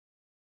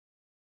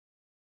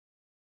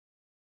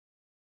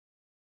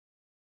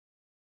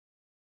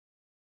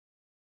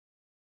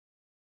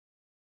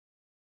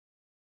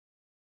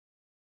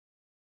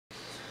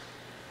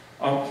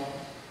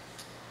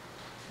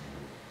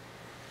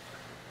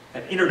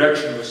That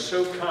introduction was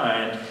so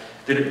kind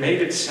that it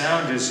made it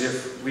sound as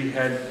if we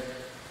had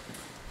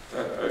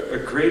a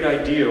great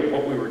idea of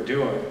what we were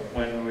doing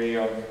when we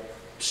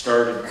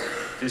started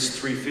this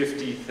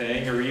 350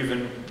 thing, or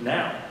even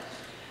now.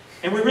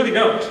 And we really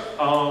don't.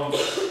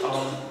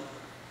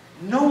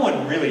 No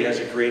one really has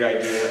a great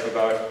idea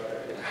about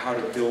how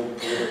to build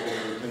political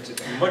movements.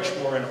 It's much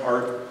more an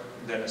art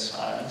than a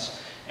science.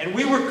 And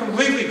we were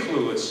completely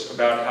clueless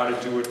about how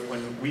to do it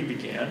when we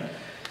began.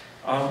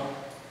 I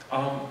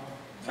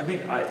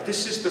mean,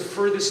 this is the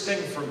furthest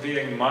thing from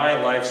being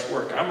my life's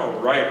work. I'm a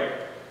writer.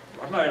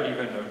 I'm not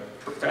even a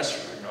professor.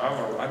 You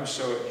know, I'm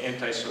so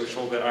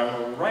antisocial that I'm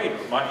a writer.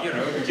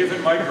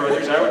 Given my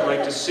druthers, I would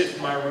like to sit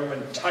in my room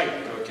and type.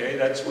 Okay,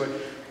 that's what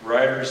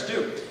writers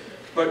do.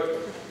 But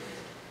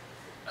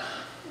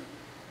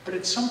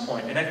at some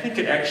point, and I think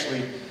it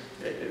actually,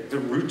 the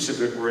roots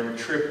of it were in a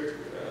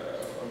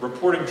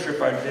reporting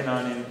trip I'd been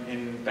on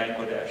in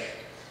Bangladesh.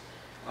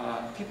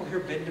 People here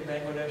been to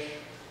Bangladesh?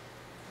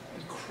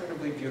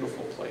 Incredibly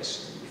beautiful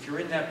place. If you're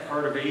in that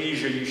part of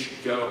Asia, you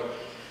should go.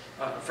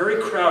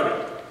 Very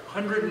crowded,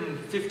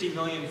 150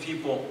 million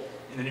people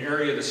in an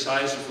area the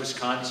size of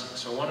Wisconsin,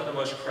 so one of the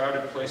most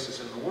crowded places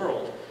in the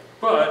world.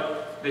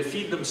 But they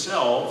feed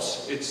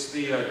themselves. It's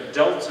the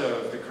delta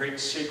of the great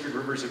sacred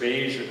rivers of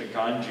Asia, the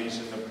Ganges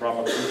and the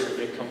Brahmaputra.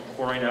 They come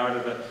pouring out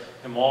of the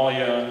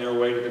Himalaya on their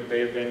way to the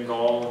Bay of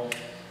Bengal.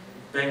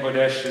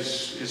 Bangladesh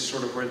is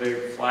sort of where they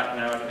flatten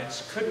out, and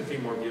it couldn't be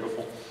more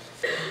beautiful.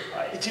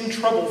 It's in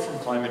trouble from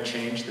climate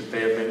change. The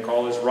Bay of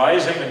Bengal is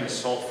rising and the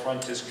salt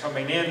front is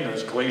coming in.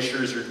 Those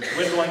glaciers are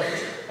dwindling.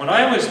 When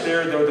I was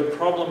there, though, the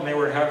problem they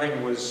were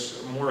having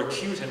was more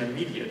acute and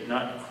immediate,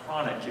 not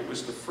chronic. It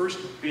was the first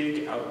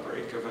big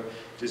outbreak of a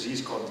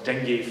disease called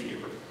dengue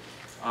fever.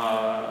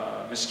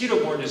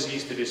 Mosquito-borne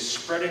disease that is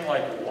spreading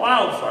like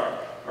wildfire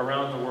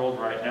around the world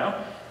right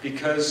now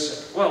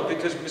because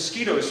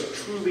mosquitoes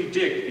truly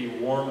dig the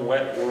warm,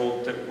 wet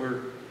world that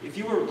if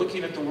you were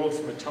looking at the world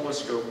from a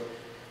telescope,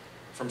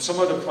 from some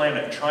other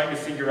planet, trying to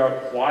figure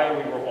out why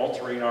we were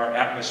altering our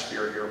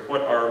atmosphere here,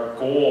 what our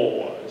goal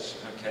was,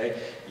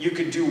 okay? You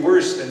could do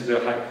worse than to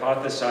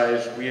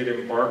hypothesize we had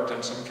embarked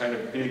on some kind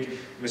of big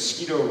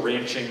mosquito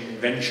ranching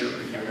venture,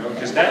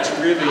 because that's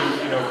really,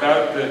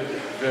 about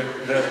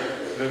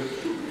the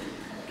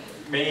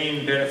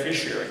main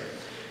beneficiary.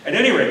 At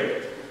any rate,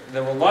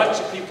 there were lots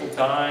of people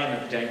dying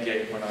of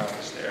dengue when I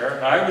was there.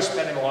 And I was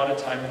spending a lot of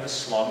time in the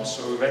slums,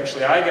 so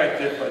eventually I got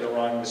bit by the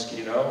wrong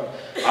mosquito.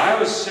 I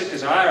was sick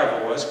as I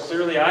ever was.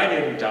 Clearly I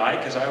didn't die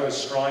because I was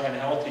strong and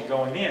healthy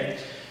going in.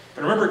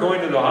 But I remember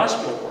going to the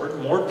hospital ward,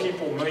 more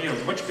people,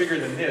 much bigger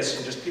than this,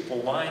 and just people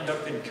lined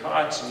up in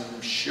cots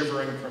and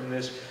shivering from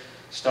this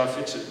stuff.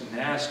 It's a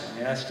nasty,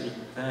 nasty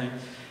thing.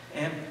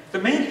 And the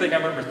main thing I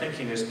remember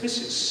thinking is,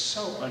 this is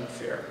so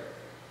unfair.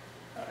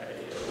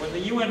 When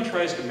the UN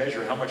tries to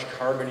measure how much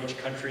carbon each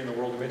country in the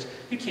world emits,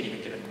 you can't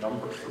even get a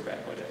number for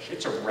Bangladesh.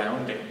 It's a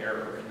rounding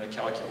error in the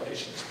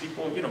calculations.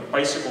 People,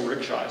 bicycle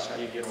rickshaws, how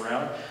you get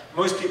around.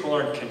 Most people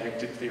aren't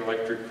connected to the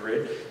electric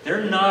grid.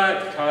 They're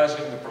not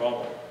causing the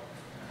problem.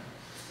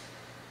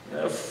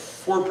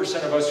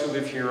 4% of us who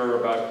live here are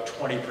about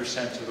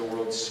 20% of the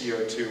world's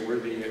CO2. We're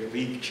the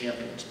league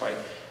champions by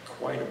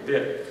quite a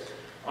bit.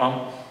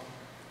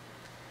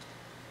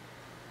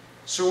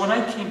 So when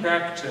I came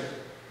back to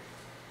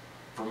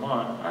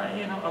Vermont,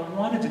 I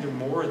wanted to do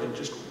more than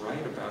just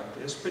write about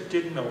this, but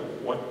didn't know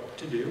what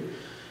to do.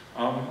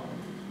 I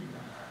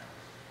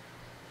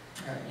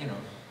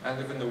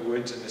live in the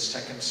woods in the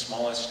second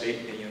smallest state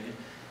in the Union.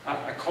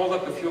 I called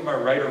up a few of my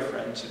writer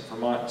friends in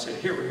Vermont and said,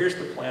 here's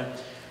the plan.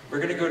 We're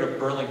going to go to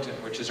Burlington,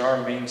 which is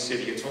our main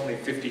city. It's only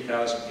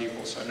 50,000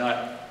 people, so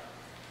not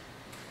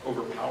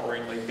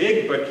overpoweringly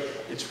big, but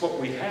it's what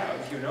we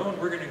have, and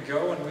we're going to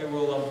go and we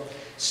will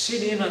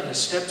sit in on the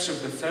steps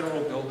of the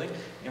federal building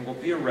and we'll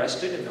be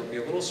arrested and there'll be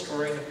a little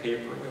story in the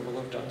paper and we will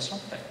have done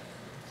something.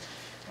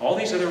 All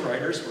these other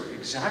writers were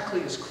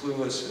exactly as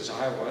clueless as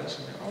I was.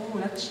 And oh,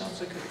 that sounds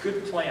like a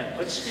good plan.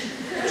 Let's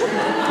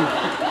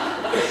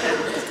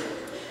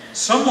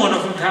Someone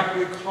of them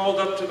happily called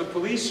up to the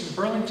police in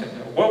Burlington.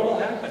 What will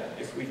happen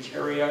if we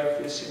carry out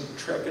this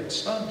intrepid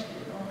stunt?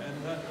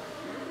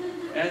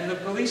 And the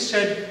police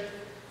said,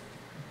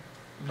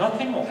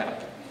 nothing will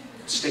happen.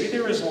 Stay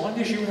there as long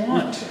as you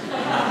want.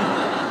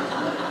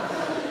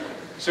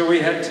 So we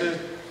had to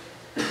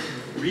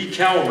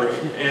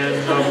recalibrate. And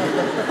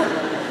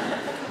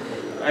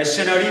I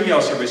sent out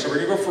emails to everybody. So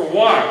we're going to go for a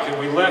walk. And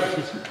we left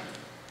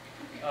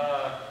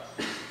a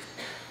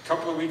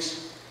couple of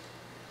weeks.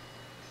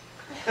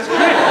 I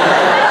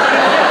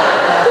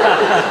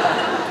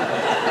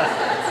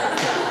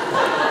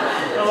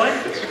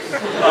like this.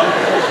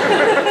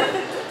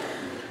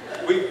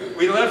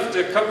 We left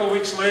a couple of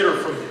weeks later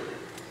from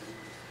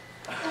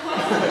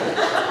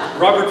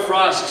Robert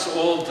Frost's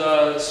old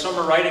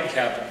summer writing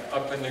cabin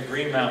up in the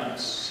Green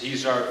Mountains.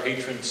 He's our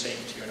patron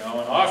saint, and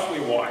off we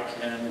walk.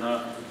 And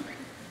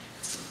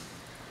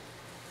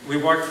we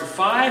walked for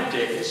 5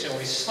 days, and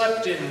we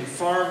slept in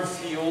farm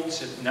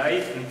fields at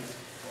night. And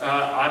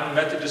I'm a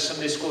Methodist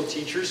Sunday school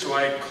teacher, so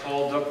I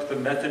called up the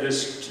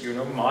Methodist,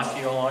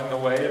 mafia along the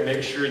way to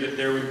make sure that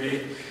there would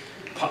be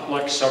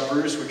potluck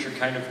suppers, which are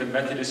kind of the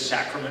Methodist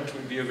sacrament,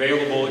 would be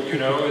available,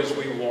 as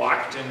we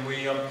walked. And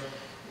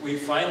we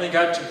finally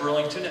got to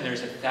Burlington, and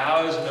there's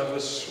 1,000 of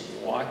us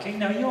walking.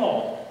 Now, you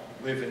all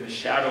live in the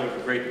shadow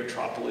of a great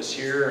metropolis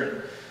here,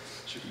 and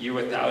so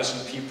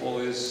 1,000 people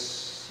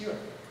is,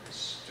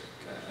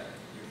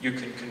 you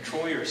can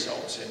control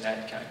yourselves in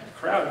that kind of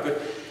crowd.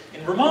 But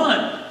in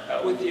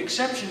Vermont, with the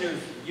exception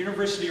of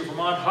University of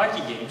Vermont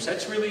hockey games,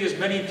 that's really as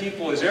many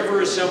people as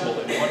ever assembled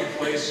in one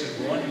place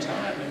at one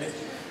time. And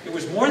it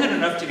was more than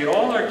enough to get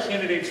all our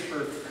candidates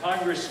for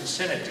Congress and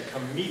Senate to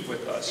come meet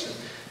with us. And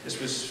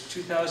this was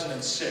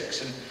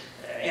 2006.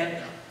 And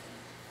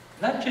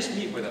not just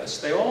meet with us,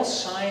 they all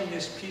signed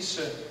this piece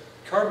of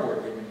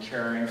cardboard we've been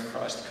carrying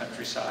across the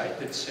countryside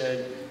that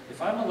said,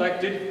 if I'm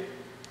elected,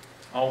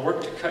 I'll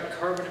work to cut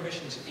carbon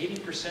emissions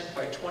 80%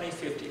 by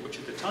 2050, which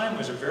at the time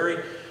was a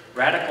very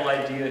radical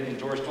idea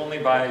endorsed only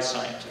by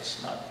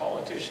scientists, not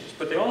politicians.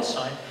 But they all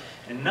signed,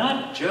 and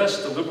not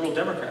just the liberal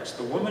Democrats.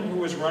 The woman who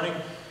was running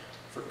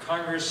for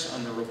Congress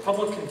on the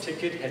Republican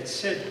ticket had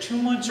said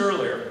 2 months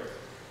earlier,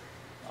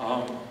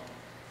 I'm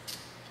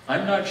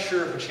not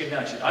sure, when she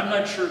announced it, I'm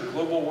not sure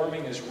global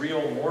warming is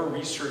real, more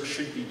research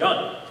should be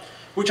done.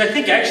 Which I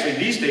think actually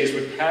these days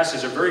would pass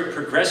as a very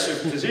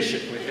progressive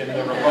position within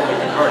the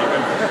Republican Party.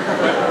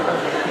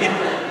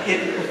 But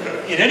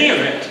in any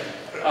event,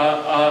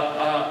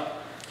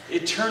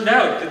 it turned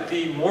out that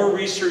the more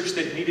research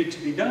that needed to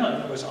be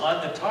done was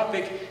on the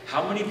topic,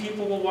 how many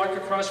people will walk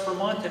across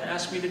Vermont and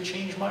ask me to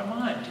change my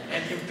mind?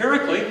 And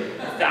empirically,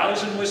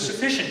 1,000 was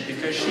sufficient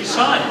because she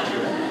signed,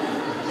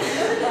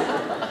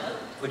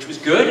 which was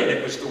good, and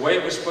it was the way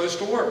it was supposed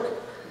to work.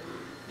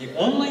 The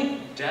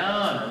only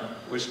downer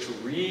was to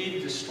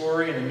read the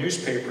story in the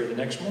newspaper the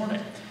next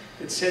morning.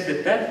 It said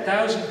that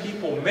 1,000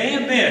 people may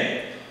have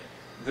been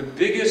the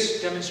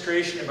biggest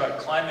demonstration about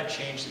climate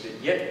change that had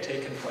yet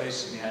taken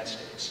place in the United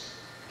States.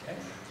 Okay?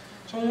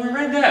 So when we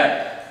read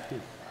that,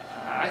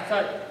 I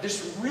thought,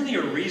 there's really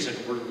a reason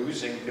we're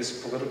losing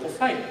this political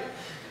fight.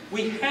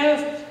 We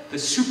have the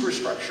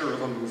superstructure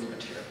of a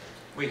movement here.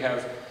 We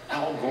have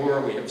Al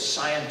Gore, we have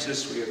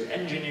scientists, we have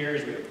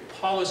engineers, we have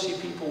policy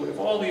people, we have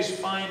all these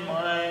fine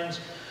minds.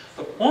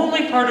 The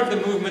only part of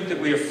the movement that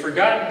we have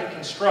forgotten to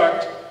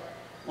construct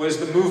was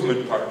the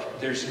movement part.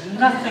 There's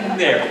nothing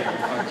there,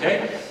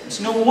 okay? It's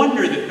no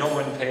wonder that no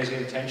one pays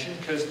any attention,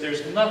 because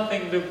there's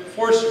nothing to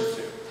force them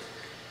to.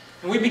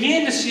 And we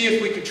began to see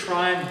if we could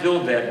try and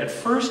build that. And at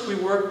first, we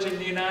worked in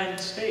the United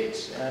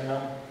States.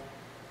 And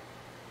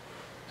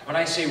when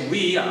I say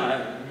we,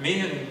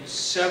 me and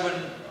 7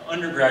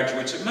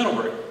 undergraduates at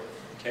Middlebury.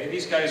 Okay,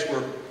 these guys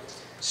were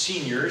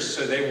seniors,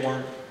 so they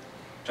weren't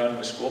done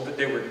with school, but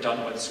they were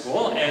done with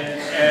school,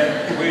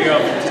 and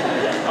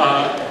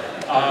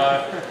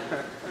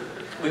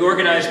we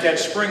organized that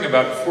spring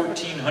about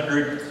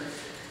 1,400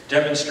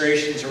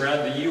 demonstrations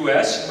around the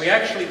U.S., and we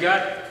actually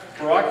got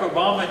Barack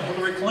Obama and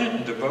Hillary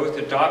Clinton to both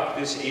adopt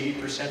this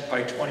 80%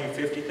 by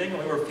 2050 thing, and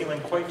we were feeling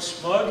quite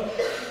smug,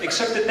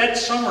 except that that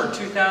summer,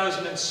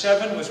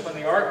 2007, was when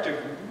the Arctic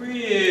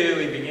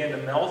really began to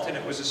melt, and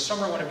it was a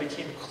summer when it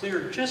became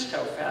clear just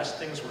how fast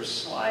things were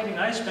sliding.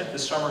 I spent the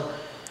summer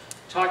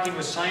talking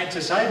with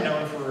scientists I'd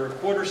known for a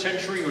quarter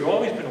century who had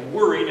always been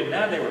worried, and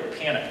now they were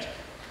panicked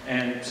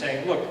and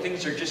saying, look,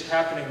 things are just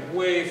happening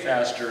way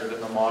faster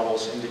than the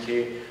models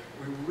indicate.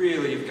 We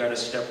really have got to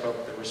step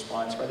up the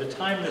response. By the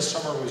time the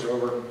summer was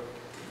over,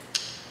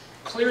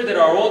 clear that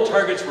our old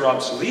targets were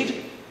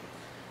obsolete.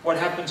 What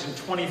happens in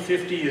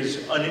 2050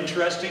 is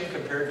uninteresting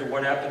compared to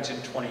what happens in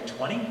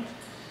 2020.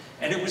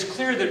 And it was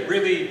clear that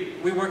really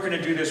we weren't going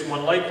to do this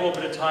one light bulb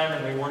at a time,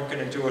 and we weren't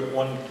going to do it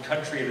one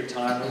country at a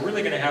time. We're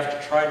really going to have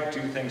to try to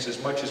do things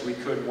as much as we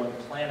could one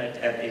planet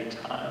at a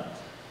time,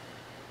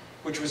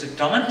 which was a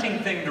daunting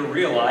thing to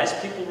realize.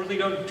 People really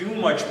don't do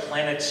much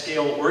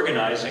planet-scale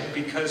organizing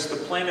because the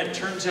planet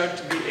turns out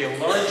to be a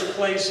large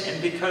place, and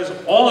because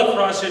all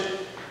across it,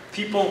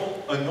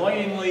 people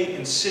annoyingly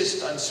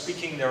insist on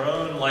speaking their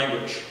own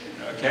language.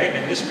 Okay?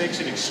 And this makes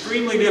it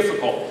extremely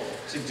difficult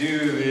to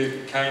do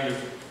the kind of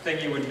thing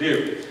you would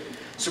do.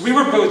 So we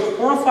were both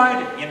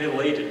horrified and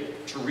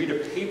elated to read a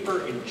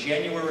paper in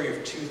January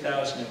of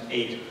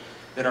 2008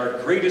 that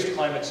our greatest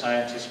climate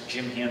scientist,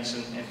 Jim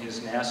Hansen, and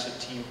his NASA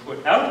team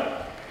put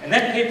out. And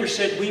that paper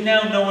said, we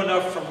now know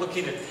enough from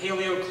looking at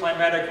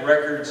paleoclimatic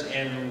records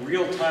and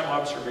real-time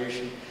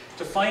observation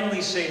to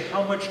finally say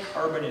how much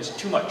carbon is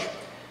too much.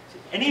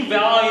 Any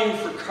value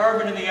for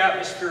carbon in the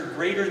atmosphere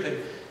greater than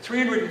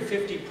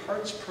 350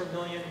 parts per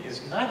million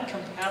is not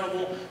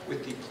compatible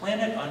with the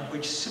planet on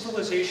which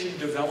civilization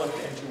developed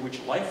and to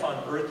which life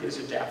on Earth is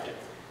adapted.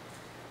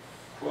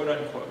 Quote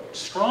unquote.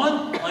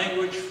 Strong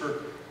language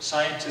for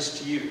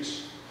scientists to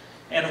use.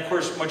 And of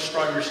course, much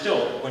stronger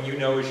still when you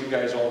know, as you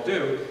guys all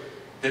do,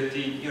 that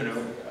the,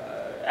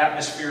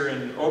 atmosphere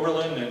in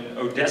Oberlin and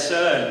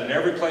Odessa and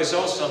every place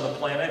else on the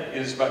planet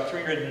is about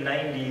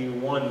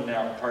 391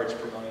 now parts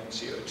per million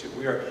CO2.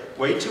 We are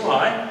way too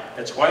high.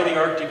 That's why the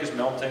Arctic is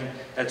melting.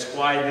 That's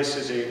why this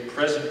is a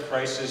present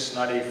crisis,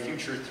 not a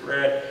future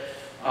threat.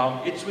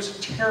 It was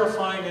a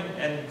terrifying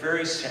and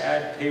very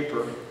sad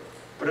paper,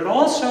 but it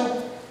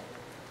also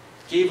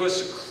gave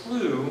us a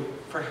clue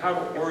for how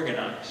to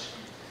organize.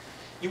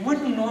 You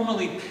wouldn't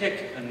normally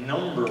pick a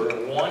number, a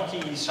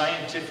wonky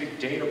scientific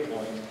data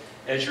point,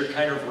 as your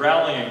kind of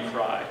rallying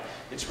cry.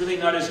 It's really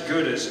not as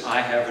good as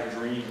I have a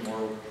dream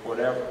or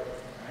whatever.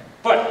 Right?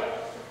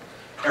 But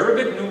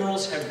Arabic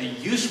numerals have the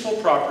useful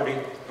property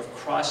of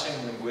crossing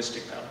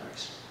linguistic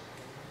boundaries.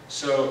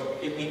 So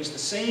it means the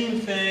same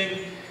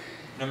thing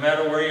no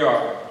matter where you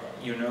are,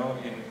 you know,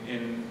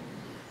 in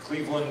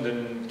Cleveland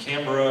and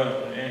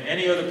Canberra and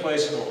any other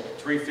place in the world.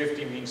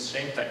 350 means the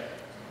same thing.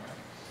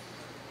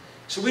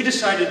 So we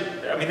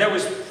decided, I mean, that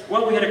was,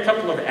 well, we had a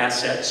couple of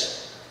assets.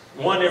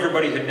 One,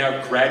 everybody had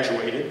now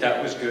graduated.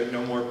 That was good.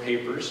 No more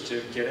papers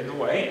to get in the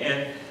way.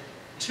 And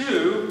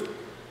two,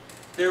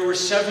 there were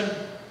 7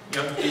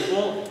 young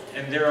people,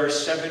 and there are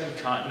 7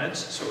 continents,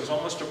 so it was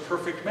almost a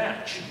perfect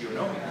match, you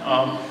know.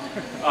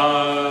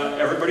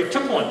 Everybody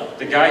took one.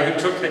 The guy who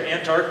took the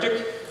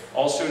Antarctic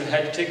also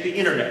had to take the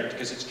internet,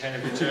 because it's kind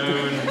of its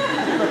own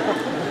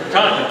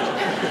continent.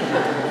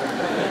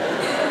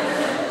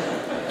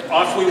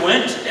 Off we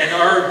went, and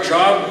our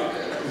job,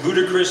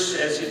 ludicrous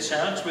as it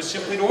sounds, was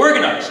simply to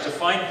organize, to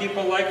find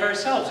people like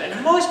ourselves. And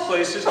in most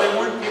places, they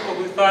weren't people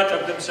who thought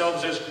of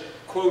themselves as,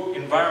 quote,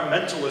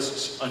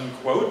 environmentalists,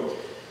 unquote.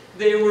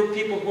 They were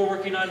people who were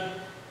working on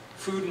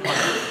food and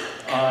hunger,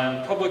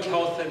 on public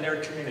health in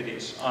their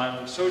communities,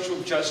 on social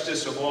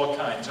justice of all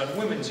kinds, on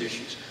women's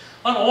issues,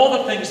 on all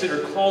the things that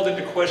are called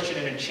into question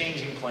in a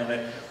changing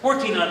planet,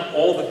 working on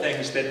all the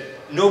things that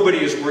nobody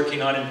is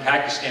working on in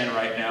Pakistan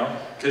right now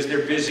because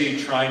they're busy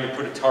trying to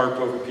put a tarp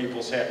over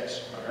people's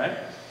heads, all right?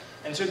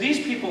 And so these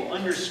people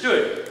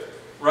understood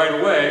right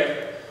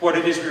away what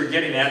it is we were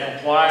getting at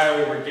and why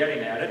we were getting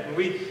at it. And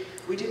we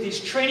did these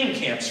training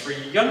camps for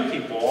young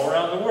people all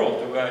around the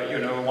world. You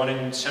know, one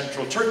in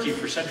central Turkey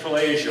for Central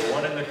Asia,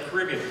 one in the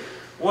Caribbean,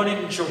 one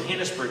in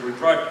Johannesburg. We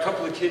brought a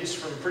couple of kids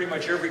from pretty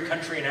much every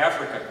country in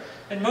Africa.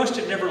 And most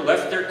had never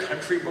left their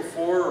country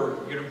before or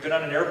been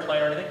on an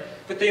airplane or anything.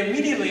 But they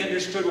immediately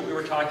understood what we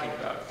were talking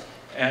about.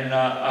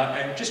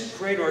 And just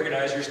great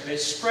organizers. They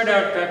spread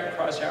out back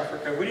across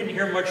Africa. We didn't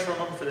hear much from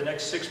them for the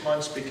next 6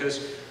 months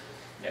because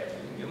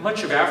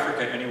much of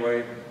Africa,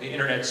 anyway, the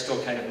internet's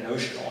still kind of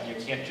notional. You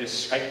can't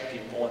just Skype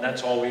people, and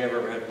that's all we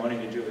ever had money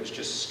to do is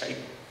just Skype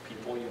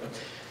people, you know.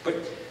 But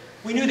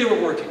we knew they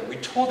were working. We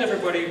told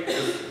everybody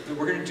that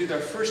we're going to do our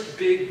first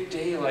big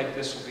day like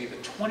this will be the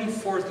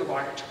 24th of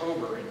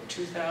October in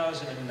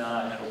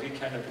 2009. It'll be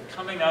kind of a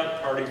coming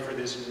out party for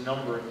this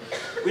number.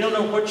 We don't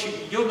know what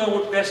you'll know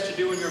what best to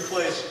do in your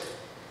place.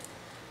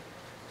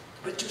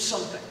 But do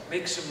something.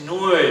 Make some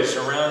noise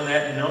around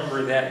that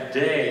number that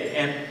day.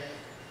 And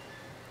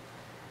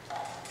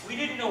we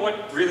didn't know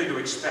what really to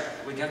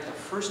expect. We got the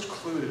first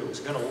clue that it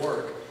was going to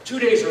work. 2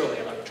 days early,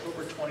 on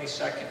October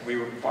 22nd, we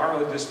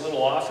borrowed this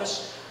little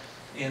office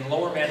in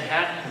Lower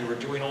Manhattan. We were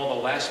doing all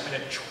the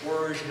last-minute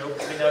chores, you know,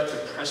 putting out the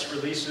press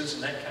releases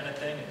and that kind of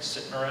thing, and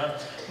sitting around,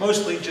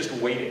 mostly just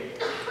waiting.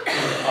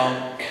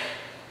 And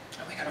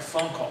we got a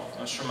phone call.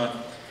 It was from an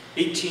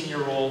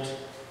 18-year-old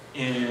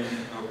in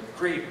a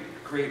great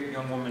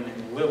young woman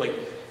named Lily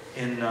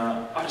in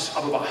Addis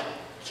Ababa,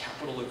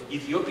 capital of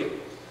Ethiopia.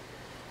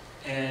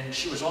 And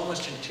she was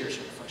almost in tears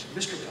on the phone. She said,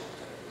 Mr. Bell,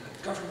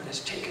 the government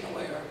has taken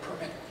away our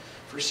permit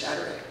for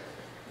Saturday.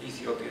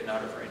 Ethiopia,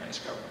 not a very nice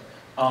government.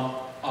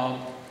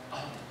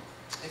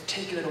 They've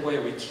taken it away.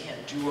 We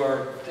can't do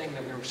our thing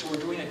that so we're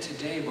doing it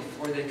today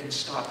before they can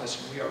stop us.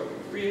 And we are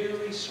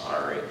really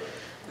sorry.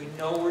 We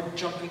know we're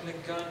jumping the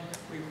gun.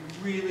 We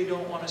really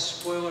don't want to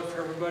spoil it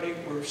for everybody.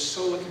 We're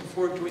so looking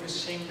forward to doing the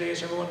same day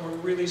as everyone. We're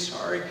really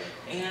sorry.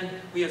 And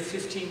we have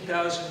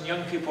 15,000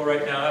 young people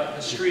right now out in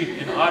the street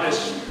in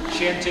Addis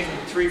chanting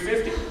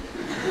 350.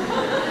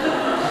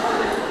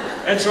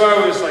 And so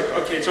I was like,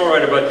 okay, it's all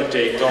right about the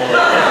date. Don't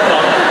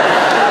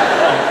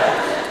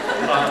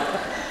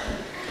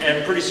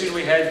and pretty soon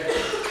we had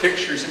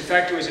pictures. In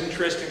fact, it was an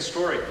interesting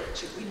story. I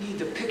said, we need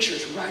the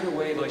pictures right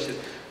away. Like I said,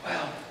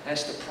 well,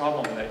 that's the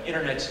problem. The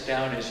internet's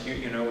down as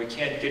you know, we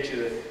can't get you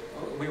the,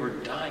 we were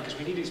dying because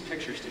we need these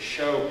pictures to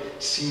show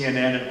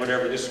CNN and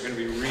whatever. This is going to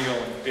be real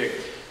and big.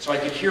 So I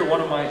could hear one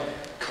of my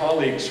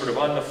colleagues sort of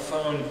on the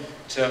phone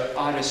to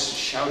Addis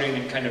shouting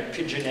in kind of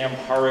pidgin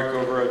Amharic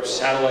over a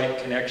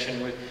satellite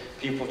connection with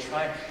people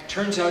trying.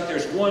 Turns out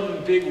there's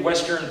one big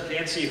Western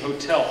fancy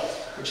hotel,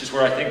 which is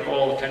where I think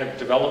all kind of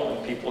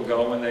development people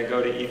go when they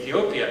go to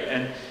Ethiopia.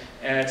 And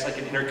it's like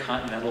an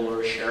Intercontinental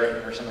or a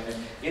Sheraton or something.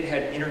 It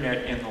had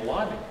internet in the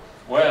lobby.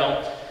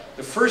 Well,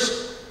 the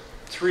first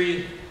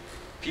 3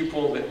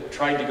 people that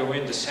tried to go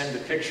in to send a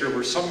picture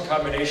were some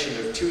combination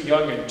of too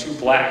young and too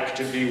black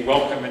to be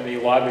welcome in the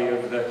lobby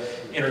of the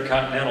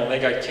Intercontinental. They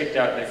got kicked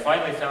out, and they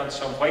finally found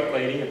some white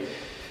lady. And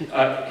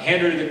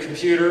handed her the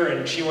computer,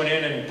 and she went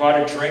in and bought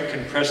a drink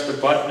and pressed the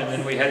button, and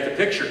then we had the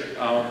picture.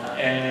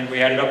 And we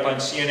had it up on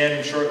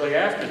CNN shortly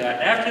after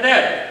that. And after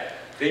that,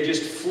 they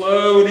just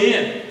flowed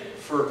in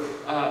for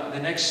the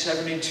next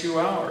 72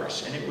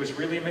 hours, and it was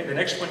really amazing. The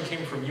next one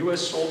came from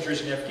U.S.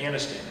 soldiers in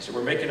Afghanistan. So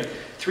we're making a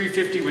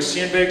 350 with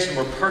sandbags, and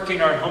we're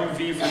parking our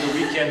Humvee for the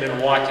weekend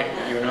and walking,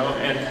 you know,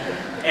 and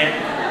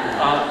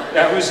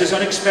that was as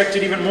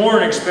unexpected, even more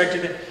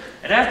unexpected.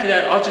 And after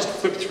that, I'll just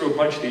flip through a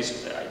bunch of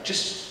these.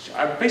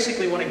 I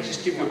basically want to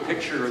just give you a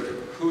picture of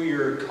who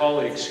your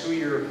colleagues, who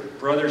your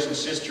brothers and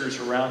sisters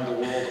around the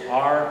world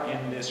are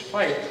in this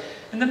fight.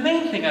 And the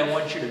main thing I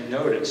want you to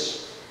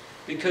notice,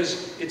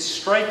 because it's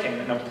striking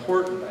and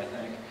important, I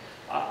think.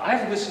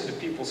 I've listened to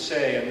people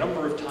say a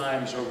number of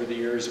times over the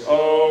years,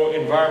 oh,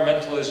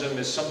 environmentalism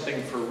is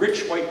something for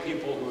rich white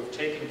people who have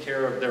taken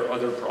care of their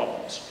other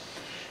problems.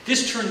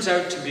 This turns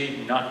out to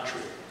be not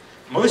true.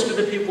 Most of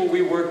the people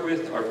we work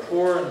with are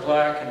poor and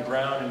black and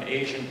brown and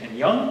Asian and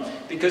young,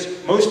 because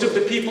most of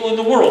the people in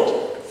the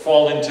world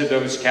fall into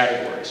those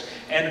categories.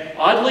 And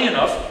oddly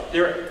enough,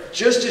 they're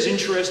just as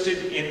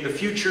interested in the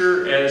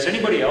future as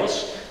anybody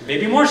else,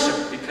 maybe more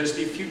so, because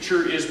the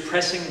future is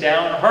pressing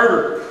down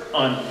harder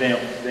on them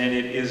than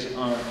it is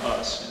on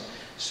us.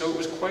 And so it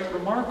was quite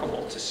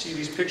remarkable to see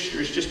these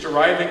pictures just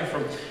arriving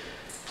from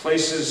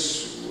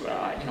places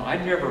you know,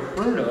 I'd never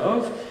heard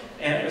of.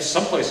 And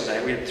some places,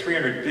 we had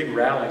 300 big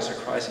rallies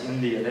across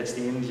India. That's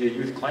the India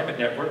Youth Climate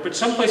Network. But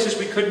some places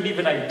we couldn't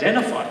even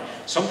identify.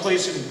 Some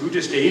place in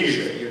Buddhist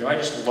Asia, you know, I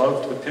just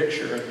loved the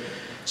picture. And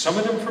some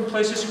of them from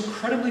places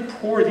incredibly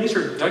poor. These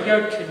are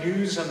dugout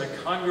canoes on the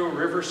Congo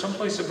River,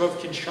 someplace above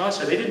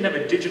Kinshasa. They didn't have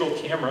a digital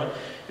camera.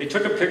 They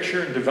took a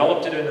picture and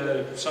developed it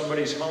in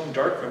somebody's home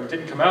darkroom. It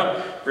didn't come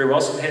out very well,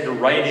 so they had to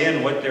write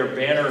in what their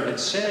banner had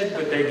said,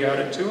 but they got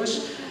it to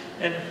us.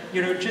 And,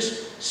 you know,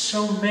 just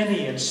so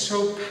many and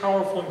so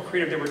powerful and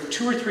creative. There were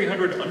 200 or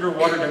 300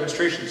 underwater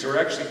demonstrations. There were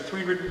actually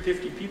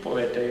 350 people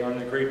that day on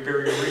the Great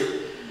Barrier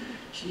Reef.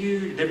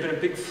 Huge. There'd been a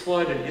big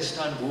flood in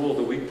Istanbul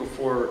the week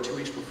before, or 2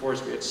 weeks before,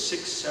 so we had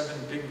 6, 7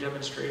 big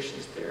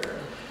demonstrations there.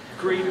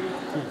 Great,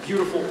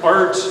 beautiful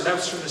art.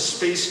 That's from the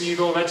Space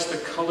Needle. That's the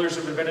colors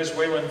of the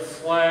Venezuelan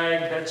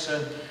flag. That's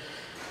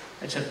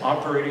an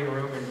operating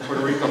room in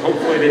Puerto Rico.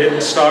 Hopefully they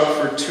didn't stop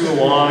for too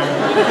long.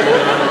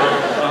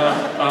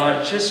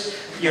 Just,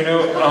 you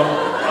know,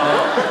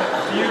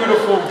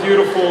 beautiful,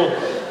 beautiful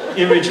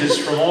images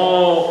from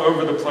all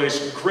over the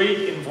place.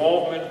 Great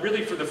involvement,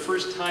 really for the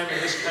first time in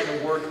this kind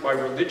of work by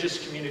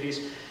religious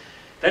communities.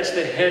 That's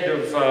the head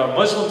of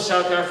Muslim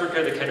South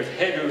Africa, the kind of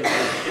head of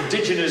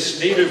indigenous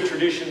native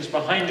traditions.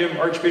 Behind him,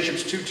 Archbishop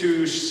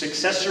Tutu's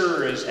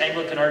successor as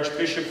Anglican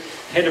Archbishop,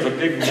 head of a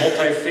big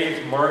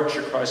multi-faith march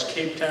across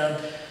Cape Town.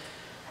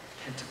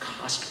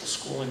 Pentecostal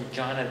school in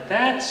Ghana.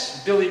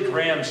 That's Billy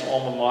Graham's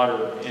alma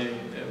mater in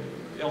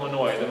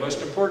Illinois, the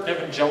most important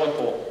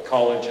evangelical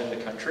college in the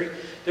country.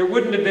 There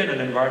wouldn't have been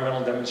an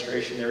environmental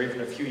demonstration there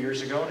even a few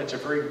years ago, and it's a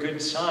very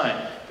good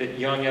sign that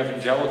young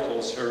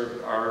evangelicals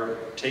are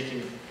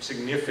taking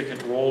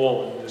significant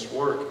role in this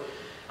work.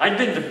 I'd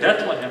been to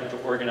Bethlehem to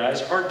organize,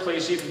 hard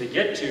place even to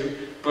get to,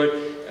 but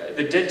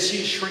the Dead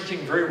Sea is shrinking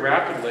very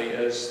rapidly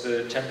as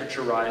the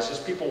temperature rises.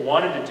 People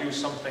wanted to do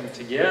something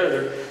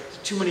together.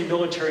 Too many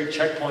military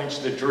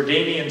checkpoints. The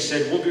Jordanians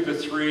said, we'll do the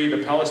 3.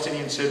 The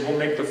Palestinians said, we'll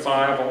make the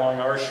 5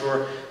 along our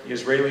shore. The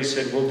Israelis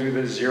said, we'll do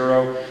the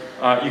 0.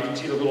 You can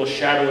see the little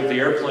shadow of the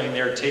airplane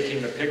there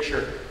taking the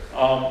picture.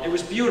 It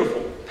was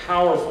beautiful,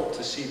 powerful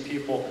to see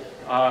people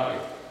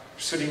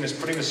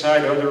putting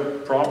aside other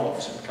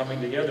problems and coming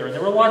together. And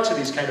there were lots of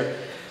these kind of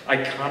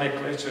iconic,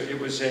 it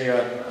was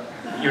a,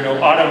 you know,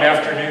 autumn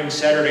afternoon,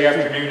 Saturday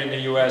afternoon in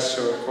the US,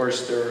 so of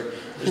course there's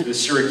the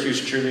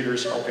Syracuse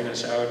cheerleaders helping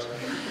us out.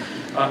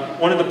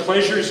 One of the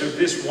pleasures of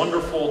this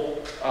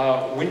wonderful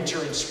winter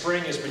and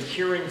spring has been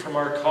hearing from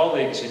our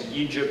colleagues in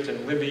Egypt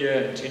and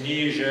Libya and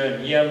Tunisia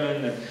and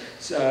Yemen and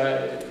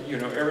you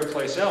know, every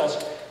place else,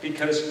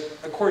 because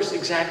of course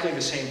exactly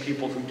the same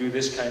people who do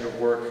this kind of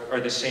work are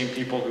the same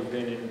people who've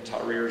been in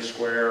Tahrir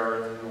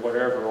Square and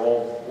whatever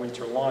all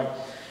winter long.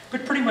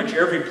 But pretty much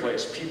every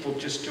place, people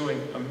just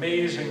doing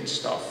amazing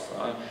stuff.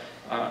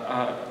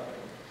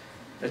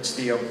 That's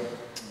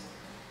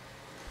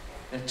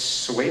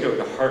Soweto,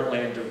 the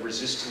heartland of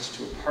resistance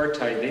to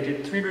apartheid. They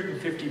did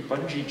 350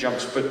 bungee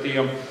jumps, but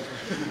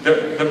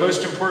the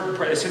most important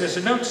part, there's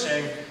a note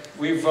saying,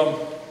 we've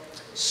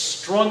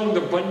strung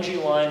the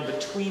bungee line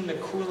between the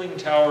cooling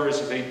towers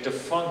of a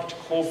defunct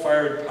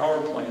coal-fired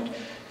power plant.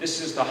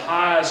 This is the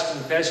highest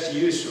and best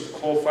use of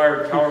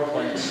coal-fired power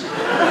plants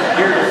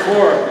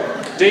heretofore.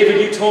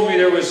 David, you told me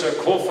there was a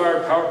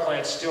coal-fired power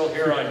plant still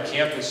here on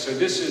campus, so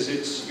this is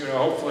its, you know,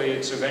 hopefully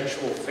its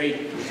eventual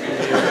fate.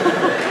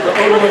 The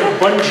Overland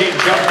bungee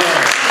jump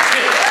in.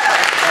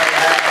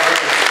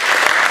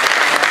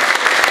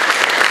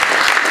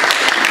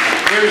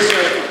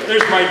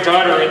 There's my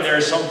daughter in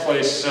there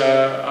someplace.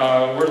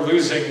 We're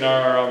losing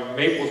our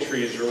maple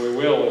trees, or we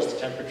will as the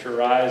temperature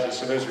rises,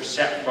 so those are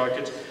sap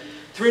buckets.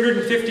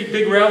 350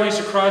 big rallies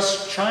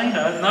across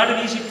China, not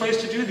an easy place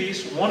to do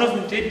these. One of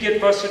them did get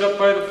busted up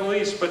by the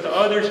police, but the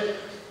others,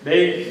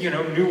 they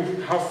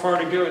knew how far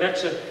to go.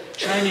 That's a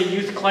China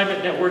Youth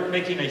Climate Network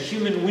making a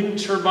human wind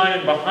turbine,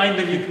 and behind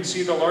them you can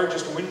see the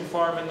largest wind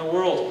farm in the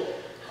world.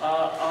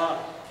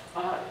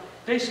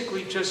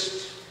 Basically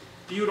just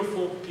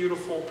beautiful,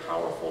 beautiful,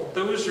 powerful.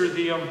 Those are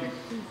the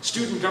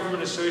Student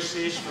Government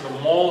Association of the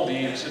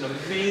Maldives, an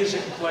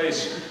amazing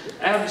place,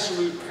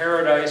 absolute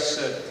paradise,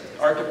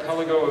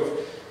 archipelago of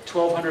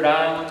 1,200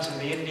 islands in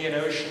the Indian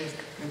Ocean,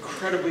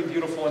 incredibly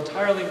beautiful,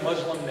 entirely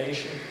Muslim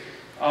nation.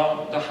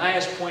 The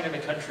highest point in the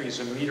country is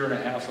 1.5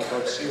 meters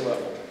above sea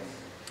level.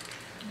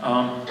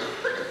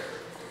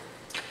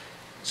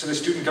 So the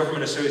Student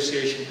Government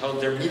Association held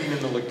their meeting in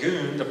the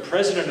lagoon. The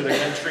president of the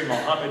country,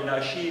 Mohammed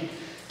Nasheed,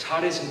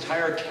 taught his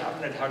entire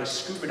cabinet how to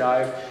scuba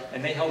dive,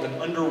 and they held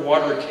an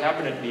underwater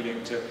cabinet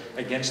meeting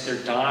against their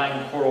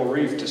dying coral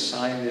reef to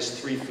sign this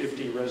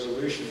 350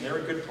 resolution. They're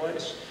a good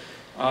place.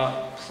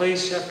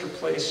 Place after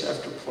place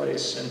after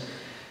place,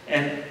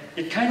 and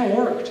it kind of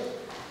worked.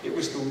 It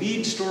was the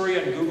lead story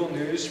on Google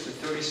News for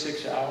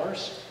 36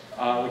 hours,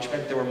 which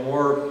meant there were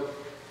more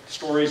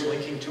stories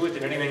linking to it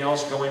than anything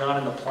else going on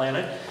in the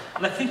planet.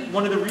 And I think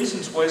one of the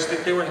reasons was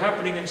that they were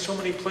happening in so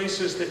many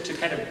places that to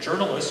kind of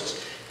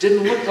journalists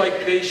didn't look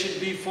like they should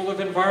be full of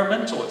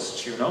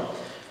environmentalists,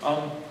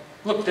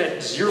 Look,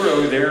 that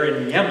zero there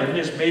in Yemen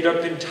is made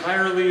up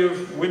entirely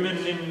of women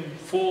in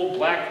full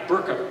black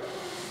burqa.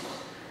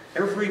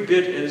 Every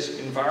bit as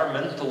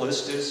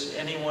environmentalist as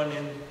anyone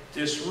in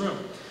this room.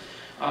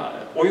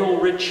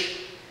 Oil-rich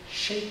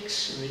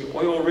sheikhs in the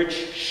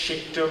oil-rich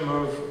sheikhdom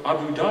of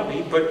Abu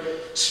Dhabi, but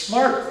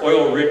smart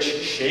oil-rich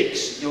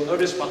sheikhs. You'll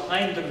notice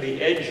behind them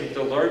the edge of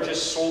the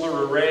largest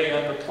solar array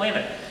on the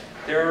planet.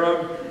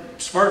 They're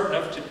smart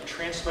enough to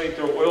translate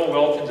their oil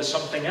wealth into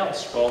something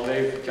else. Well,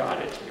 they've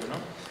got it,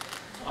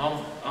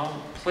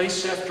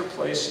 Place after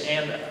place,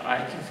 and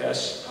I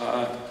confess,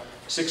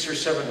 600 or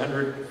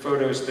 700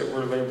 photos that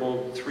were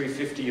labeled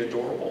 350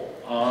 adorable.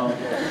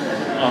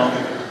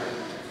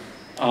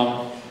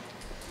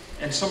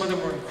 And some of them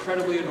were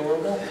incredibly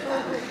adorable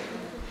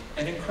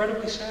and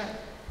incredibly sad.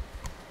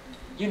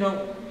 In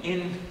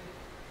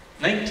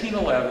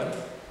 1911,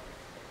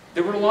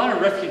 there were a lot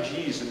of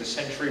refugees in the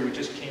century we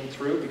just came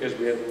through because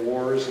we had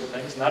wars and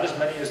things, not as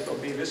many as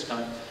there'll be this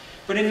time.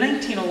 But in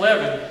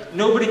 1911,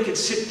 nobody could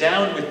sit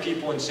down with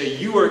people and say,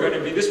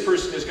 this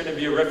person is going to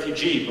be a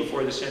refugee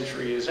before the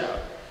century is out.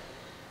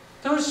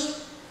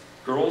 Those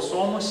girls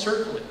almost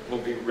certainly will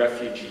be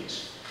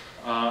refugees,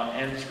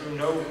 and through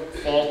no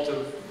fault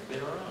of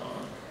their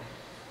own.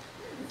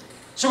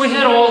 So we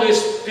had all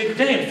this big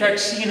day. In fact,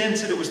 CNN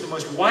said it was the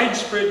most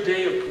widespread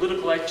day of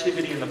political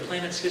activity in the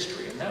planet's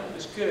history, and that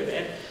was good.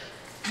 And,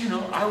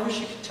 I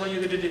wish I could tell you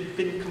that it had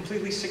been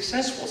completely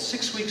successful.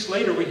 6 weeks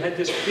later, we had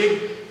this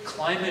big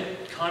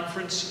climate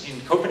conference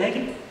in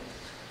Copenhagen.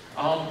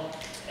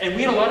 And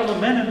we had a lot of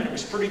momentum, and it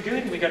was pretty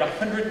good. And we got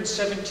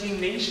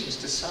 117 nations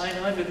to sign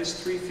on to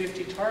this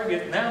 350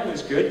 target, and that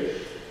was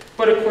good.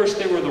 But of course,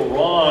 they were the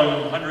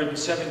wrong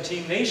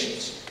 117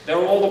 nations. They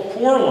were all the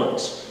poor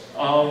ones.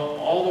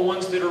 All the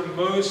ones that are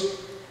most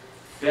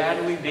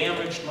badly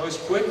damaged most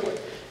quickly.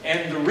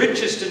 And the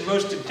richest and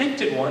most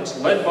addicted ones,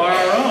 led by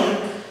our own,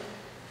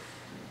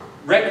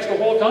 wrecked the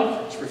whole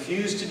conference,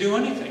 refused to do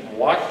anything,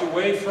 walked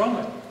away from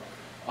it.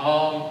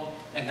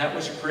 And that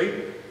was a great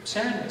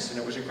sadness. And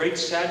it was a great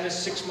sadness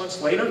 6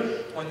 months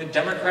later when the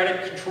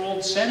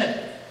Democratic-controlled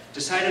Senate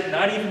decided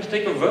not even to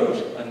take a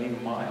vote on the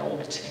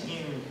mild,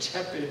 tame,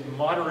 tepid,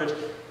 moderate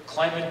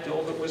climate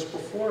bill that was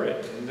before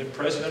it. And that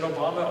President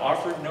Obama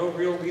offered no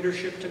real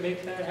leadership to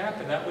make that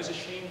happen. That was a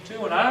shame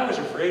too. And I was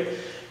afraid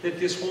that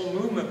this whole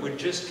movement would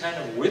just kind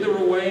of wither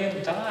away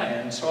and die.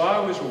 And so I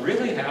was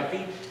really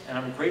happy, and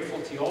I'm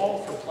grateful to you all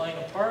for playing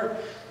a part.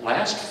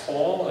 Last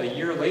fall, a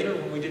year later,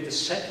 when we did the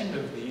second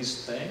of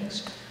these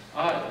things,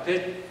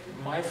 that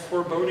my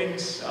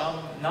forebodings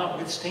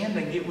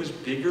notwithstanding, it was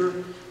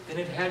bigger than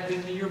it had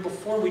been the year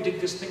before. We did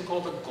this thing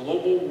called the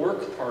Global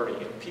Work Party,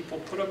 and people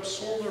put up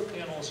solar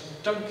panels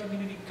and dug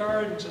community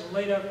gardens and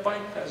laid out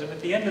bike paths. And at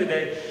the end of the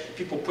day,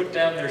 people put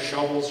down their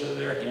shovels or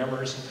their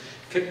hammers and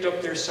picked up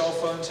their cell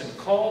phones and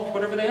called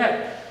whatever they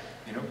had.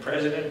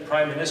 President,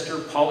 Prime Minister,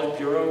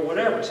 Politburo,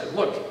 whatever. Said,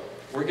 look,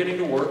 we're getting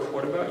to work,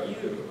 what about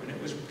you? And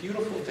it was a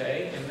beautiful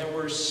day, and there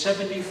were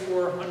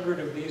 7,400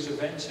 of these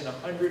events in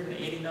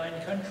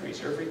 189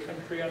 countries, every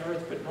country on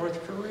earth but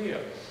North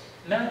Korea.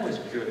 And that was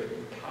good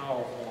and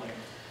powerful.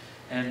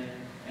 And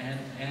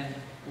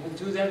we'll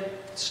do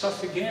that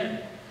stuff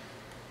again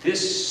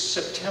this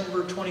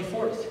September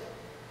 24th.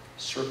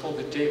 Circle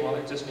the date. Well,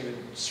 it doesn't even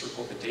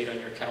circle the date on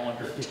your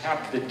calendar.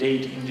 Tap the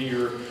date into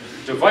your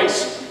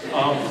device.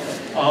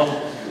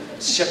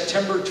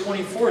 September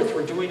 24th,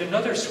 we're doing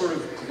another sort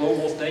of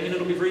global thing, and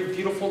it'll be very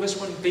beautiful. This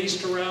one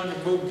based around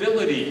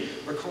mobility.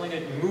 We're calling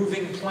it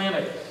Moving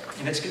Planet.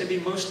 And it's going to be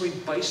mostly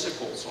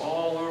bicycles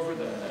all over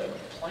the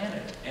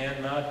planet.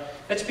 And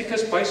that's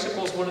because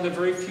bicycle is one of the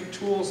very few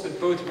tools that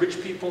both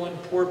rich people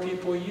and poor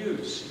people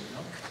use.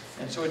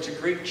 And so it's a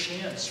great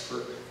chance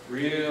for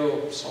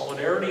real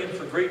solidarity and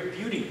for great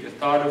beauty. The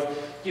thought of,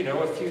 you know,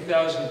 a few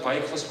thousand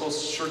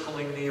bicycles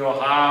circling the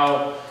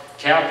Ohio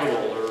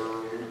Capitol or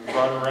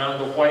run around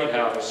the White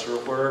House or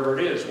wherever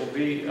it is will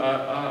be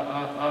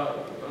a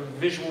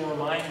visual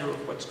reminder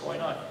of what's going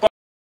on.